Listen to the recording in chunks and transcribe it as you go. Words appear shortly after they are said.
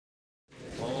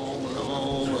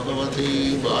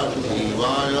Bhagavate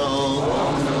Vasudevaya.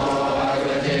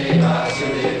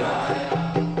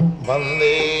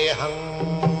 Vandeham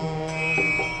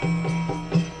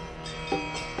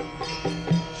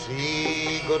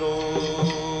Sri Guru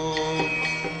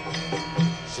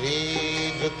Sri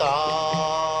Juta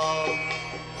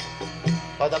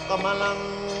Padakamalam.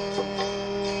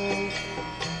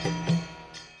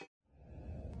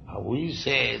 We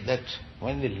say that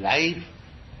when the life,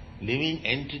 living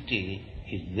entity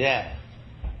is there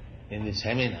in the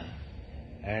seminar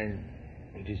and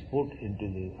it is put into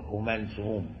the woman's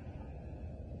womb,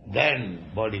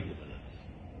 then body develops.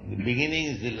 The beginning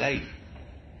is the life.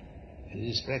 It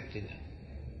is practical.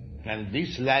 And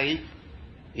this life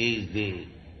is the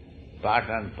part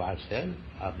and parcel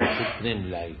of the Supreme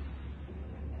Life.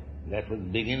 That was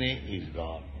beginning is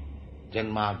God.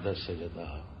 Janmadasya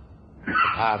jataha.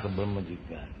 Athāta Brahma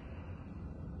Jnana.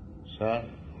 So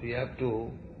we have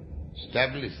to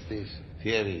establish this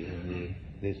theory in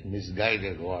this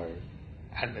misguided world.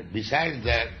 And besides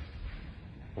that,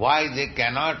 why they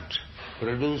cannot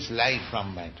produce life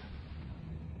from matter?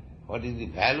 What is the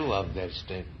value of that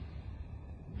state?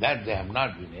 That they have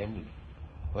not been able.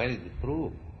 Where is the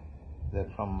proof that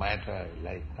from matter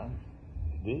life comes?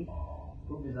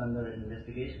 Proof is under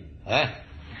investigation.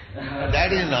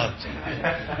 That is not.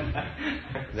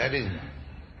 That is not.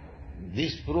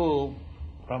 This proof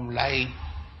from life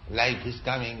is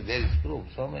coming, there is proof,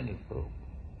 so many proof.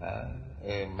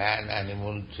 Man,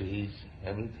 animal, trees,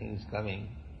 everything is coming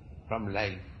from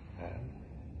life.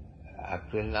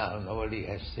 Up till now nobody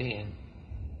has seen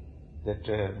that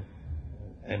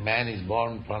a man is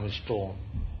born from a stone.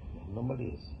 Nobody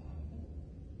has seen.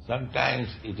 Sometimes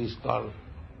it is called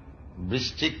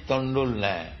Brishtik Tandul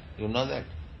Naya. You know that?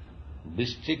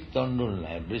 Brishtik Tandul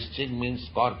Naya. Brishtik means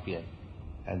scorpion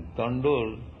and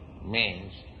Tandul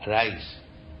means rice.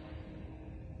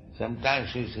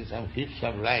 Sometimes you see some heaps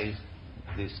of rice,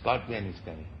 the scorpion is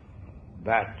coming.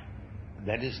 But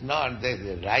that is not that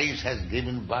the rice has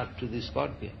given birth to the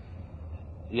scorpion.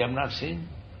 You have not seen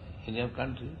in your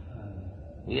country?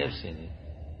 We have seen it.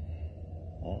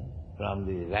 From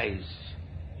the rice,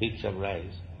 heaps of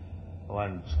rice,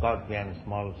 one scorpion,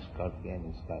 small scorpion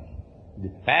is coming.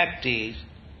 The fact is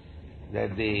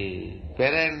that the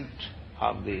parent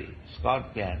of the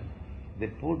scorpion, they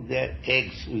put their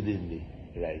eggs within the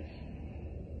rice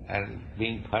and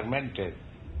being fermented,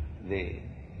 the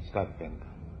scorpion comes.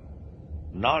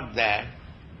 Not that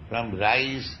from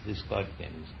rice the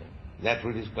scorpion is coming. That's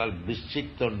what is called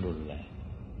Brishtik Tandul Naya.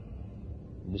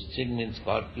 Brishtik means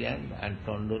scorpion and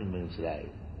Tandul means rice.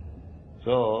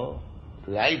 So,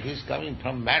 life is coming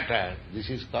from matter. This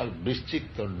is called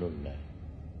Brishtik Tandul Naya.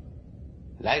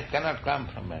 Life cannot come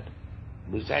from matter.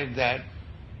 Besides that,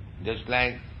 just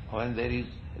like when there is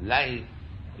life,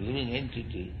 living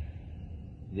entity,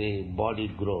 the body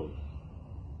grows.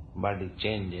 Body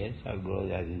changes or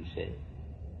grows as you say.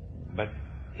 But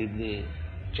if the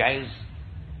child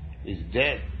is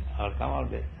dead or come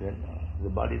out dead, then the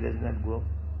body does not grow.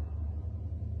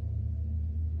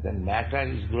 Then matter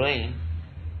is growing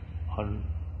on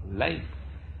life.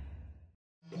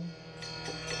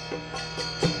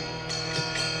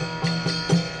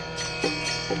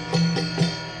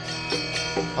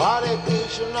 Hare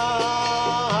Krishna,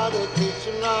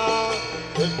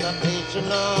 Krishna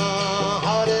Krishna,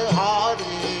 Hare Hare,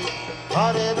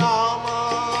 Hare Rama.